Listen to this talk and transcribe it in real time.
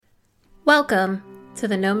Welcome to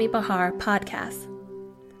the Nomi Bahar podcast.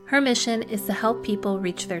 Her mission is to help people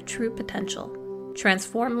reach their true potential,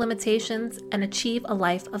 transform limitations, and achieve a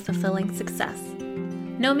life of fulfilling success.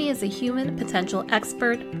 Nomi is a human potential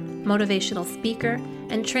expert, motivational speaker,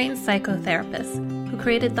 and trained psychotherapist who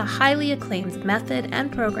created the highly acclaimed method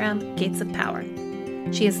and program Gates of Power.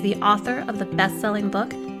 She is the author of the best-selling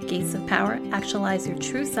book Gates of Power: Actualize Your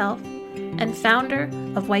True Self, and founder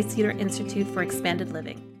of White Cedar Institute for Expanded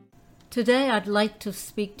Living. Today I'd like to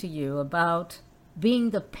speak to you about being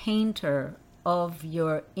the painter of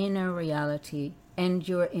your inner reality and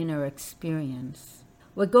your inner experience.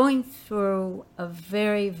 We're going through a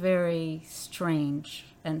very, very strange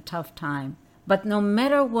and tough time. But no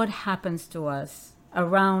matter what happens to us,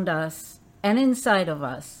 around us, and inside of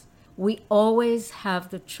us, we always have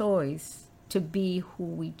the choice to be who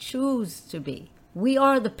we choose to be. We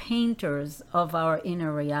are the painters of our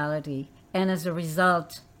inner reality, and as a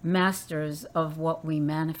result, masters of what we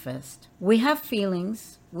manifest. We have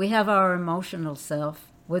feelings. We have our emotional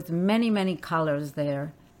self with many, many colors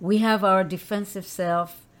there. We have our defensive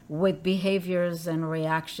self with behaviors and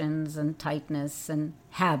reactions and tightness and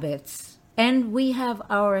habits. And we have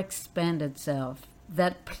our expanded self,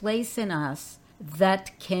 that place in us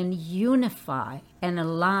that can unify and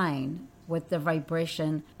align with the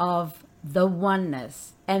vibration of the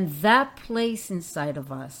oneness. And that place inside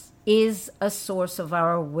of us is a source of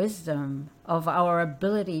our wisdom, of our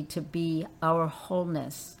ability to be our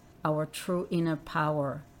wholeness, our true inner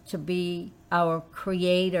power, to be our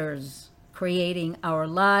creators, creating our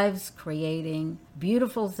lives, creating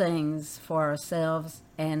beautiful things for ourselves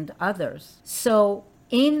and others. So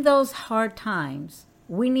in those hard times,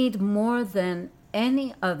 we need more than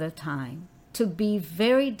any other time to be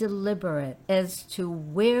very deliberate as to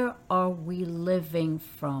where are we living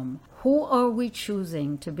from? Who are we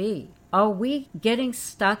choosing to be? Are we getting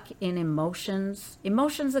stuck in emotions?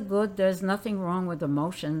 Emotions are good. There's nothing wrong with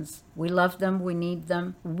emotions. We love them. We need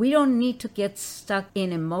them. We don't need to get stuck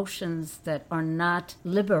in emotions that are not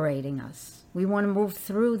liberating us. We want to move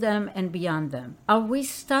through them and beyond them. Are we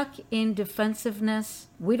stuck in defensiveness?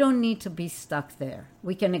 We don't need to be stuck there.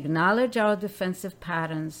 We can acknowledge our defensive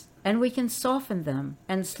patterns and we can soften them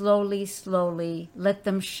and slowly, slowly let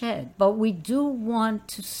them shed. But we do want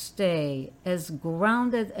to stay as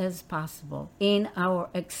grounded as possible in our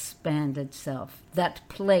expanded self, that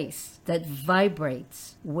place that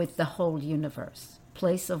vibrates with the whole universe.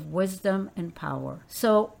 Place of wisdom and power.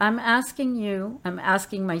 So I'm asking you, I'm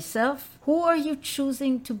asking myself, who are you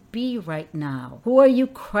choosing to be right now? Who are you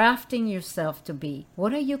crafting yourself to be?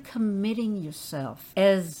 What are you committing yourself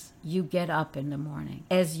as you get up in the morning,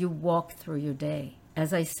 as you walk through your day?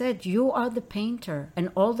 As I said, you are the painter and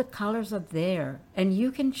all the colors are there, and you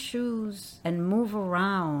can choose and move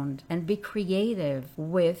around and be creative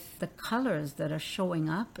with the colors that are showing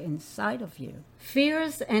up inside of you.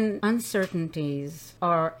 Fears and uncertainties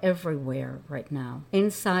are everywhere right now,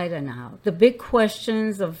 inside and out. The big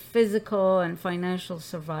questions of physical and financial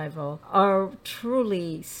survival are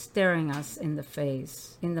truly staring us in the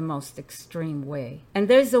face in the most extreme way. And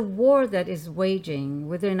there's a war that is waging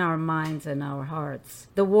within our minds and our hearts.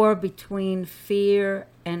 The war between fear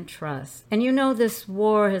and trust. And you know, this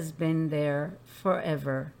war has been there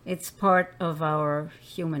forever. It's part of our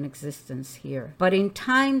human existence here. But in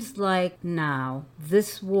times like now,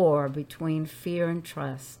 this war between fear and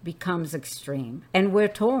trust becomes extreme, and we're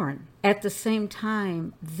torn. At the same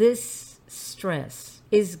time, this stress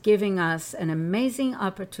is giving us an amazing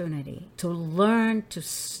opportunity to learn to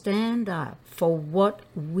stand up for what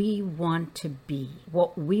we want to be,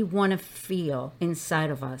 what we want to feel inside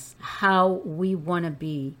of us, how we want to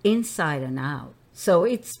be inside and out. So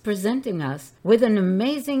it's presenting us with an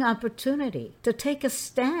amazing opportunity to take a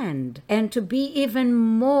stand and to be even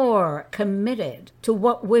more committed to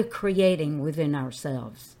what we're creating within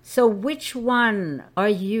ourselves. So which one are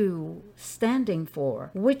you standing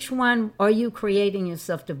for? Which one are you creating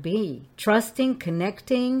yourself to be? Trusting,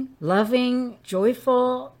 connecting, loving,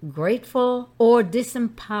 joyful, grateful, or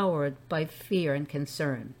disempowered by fear and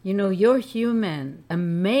concern? You know, your human,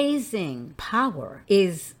 amazing power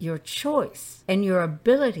is your choice and your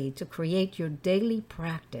ability to create your daily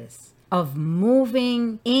practice of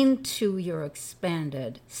moving into your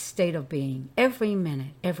expanded state of being every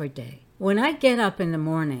minute, every day. When I get up in the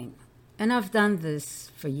morning, and I've done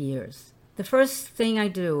this for years, the first thing I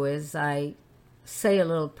do is I say a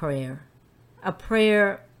little prayer, a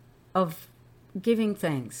prayer of giving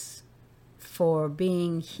thanks for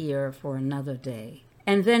being here for another day.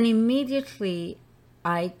 And then immediately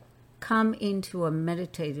I come into a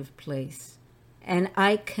meditative place and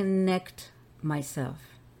I connect myself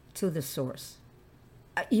to the source.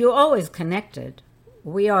 You're always connected.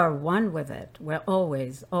 We are one with it. We're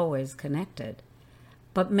always, always connected.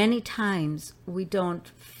 But many times we don't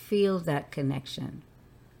feel that connection.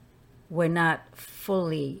 We're not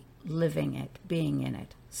fully living it, being in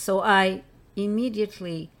it. So I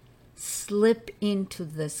immediately slip into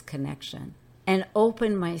this connection and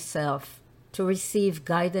open myself to receive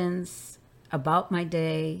guidance about my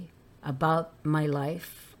day, about my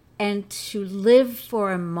life, and to live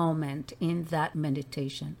for a moment in that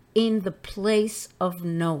meditation, in the place of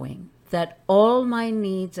knowing that all my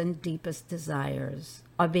needs and deepest desires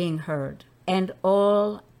are being heard, and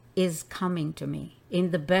all is coming to me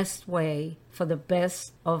in the best way, for the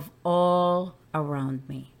best of all around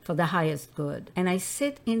me, for the highest good. And I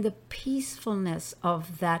sit in the peacefulness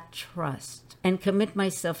of that trust and commit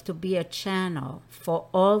myself to be a channel for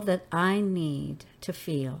all that I need to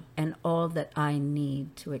feel and all that I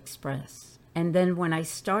need to express. And then when I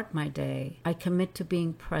start my day, I commit to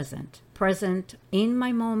being present in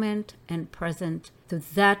my moment and present to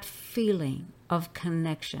that feeling of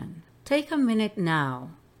connection. Take a minute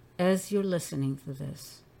now as you're listening to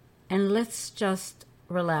this, and let's just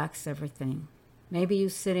relax everything. Maybe you're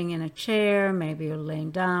sitting in a chair, maybe you're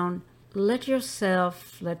laying down. Let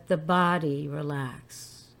the body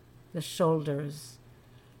relax. The shoulders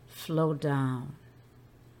flow down.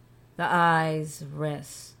 The eyes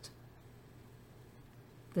rest.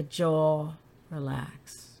 The jaw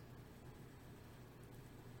relax.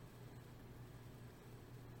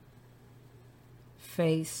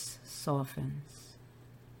 Face softens.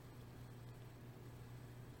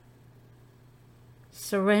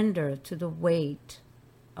 Surrender to the weight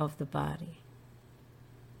of the body.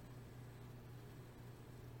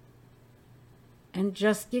 And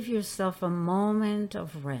just give yourself a moment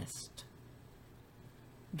of rest.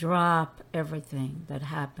 Drop everything that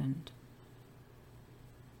happened,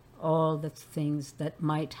 all the things that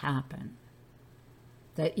might happen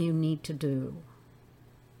that you need to do.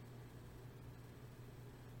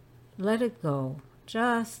 Let it go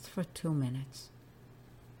just for 2 minutes.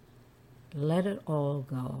 Let it all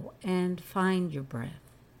go and find your breath.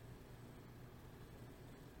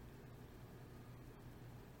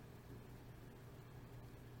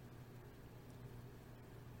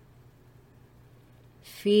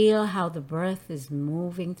 Feel how the breath is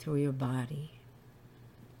moving through your body,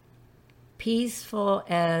 peaceful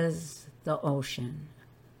as the ocean,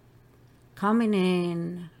 coming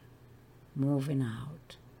in, moving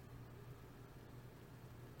out,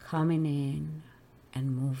 coming in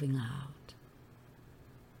and moving out.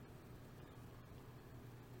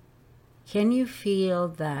 Can you feel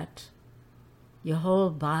that your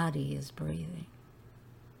whole body is breathing?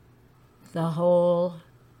 The whole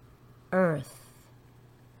earth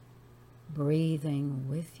breathing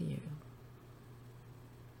with you.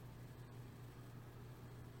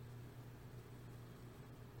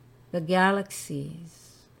 The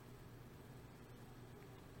galaxies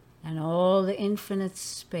and all the infinite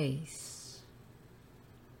space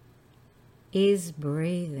is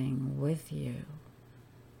breathing with you.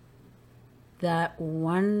 That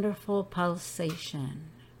wonderful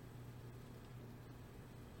pulsation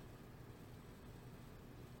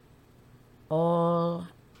all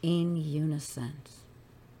in unison.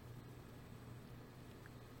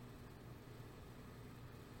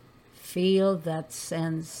 Feel that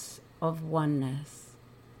sense of oneness.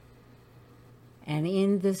 And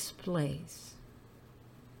in this place,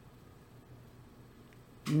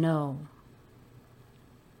 know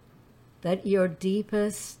that your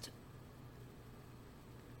deepest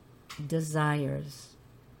desires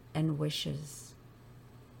and wishes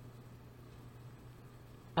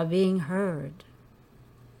are being heard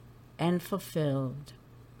and fulfilled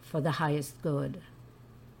for the highest good.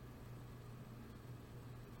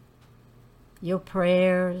 Your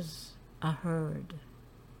prayers are heard.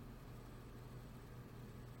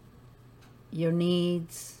 Your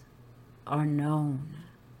needs are known.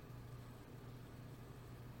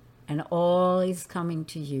 And all is coming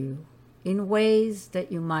to you in ways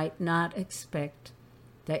that you might not expect,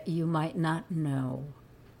 that you might not know.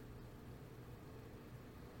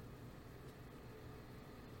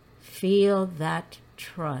 Feel that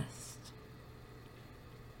trust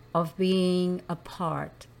of being a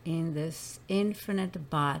part in this infinite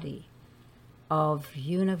body of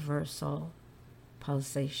universal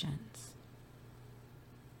pulsations.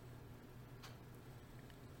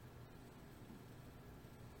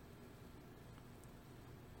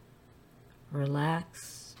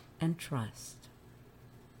 Relax and trust.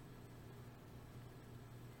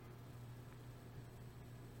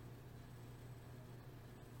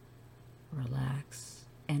 Relax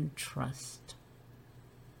and trust.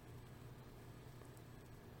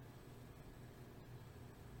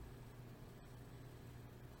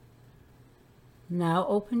 Now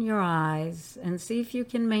open your eyes and see if you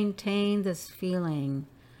can maintain this feeling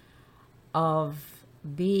of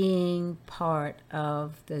being part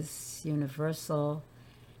of this universal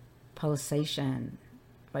pulsation,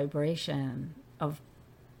 vibration of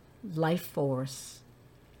life force.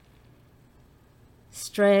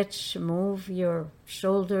 Stretch, move your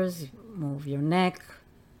shoulders, move your neck.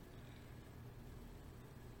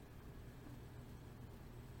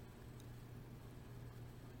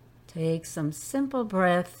 Take some simple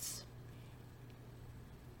breaths.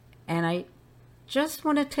 And I just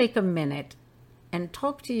want to take a minute and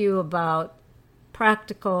talk to you about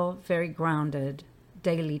practical, very grounded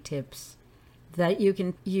daily tips that you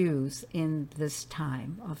can use in this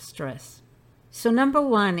time of stress. So number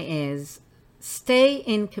one is stay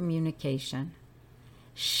in communication.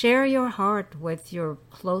 Share your heart with your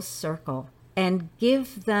close circle and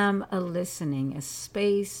give them a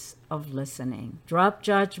space of listening. Drop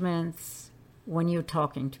judgments when you're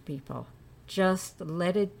talking to people. Just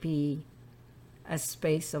let it be a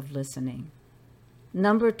space of listening.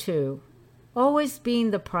 Number two, always be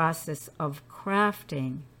in the process of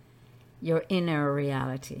crafting your inner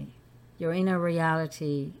reality. Your inner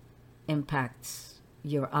reality impacts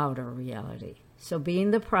your outer reality. So be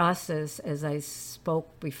in the process, as I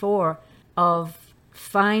spoke before, of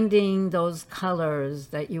finding those colors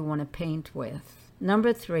that you want to paint with.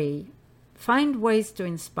 Number three, find ways to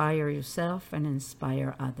inspire yourself and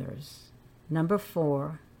inspire others. Number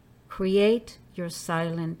four, create your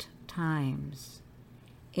silent times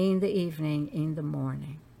in the evening, in the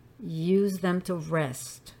morning. Use them to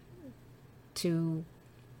rest, to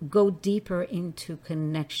go deeper into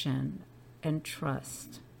connection and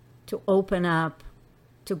trust, to open up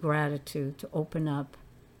to gratitude, to open up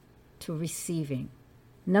to receiving.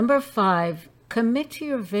 Number five, commit to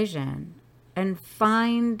your vision and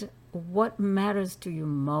find what matters to you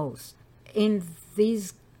most. In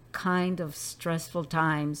these kind of stressful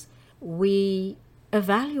times, we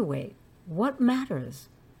evaluate what matters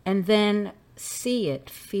and then see it,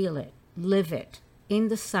 feel it, live it in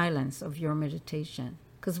the silence of your meditation.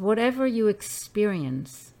 Because whatever you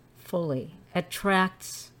experience fully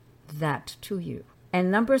attracts that to you.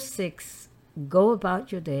 And number six, go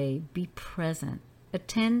about your day, be present.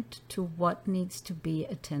 Attend to what needs to be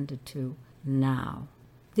attended to now.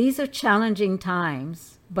 These are challenging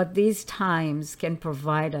times, but these times can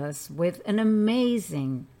provide us with an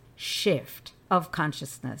amazing shift of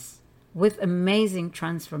consciousness, with amazing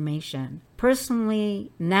transformation,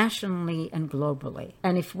 personally, nationally, and globally.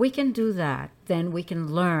 And if we can do that, then we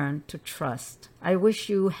can learn to trust. I wish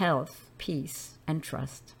you health, peace, and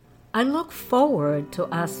trust. I look forward to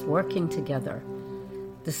us working together,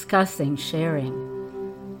 discussing, sharing.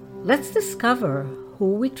 Let's discover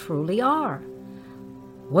who we truly are.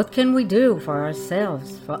 What can we do for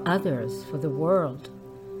ourselves, for others, for the world?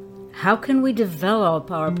 How can we develop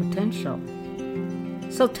our potential?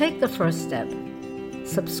 So take the first step.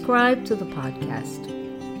 Subscribe to the podcast.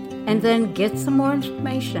 And then get some more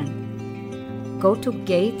information. Go to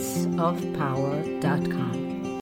gatesofpower.com.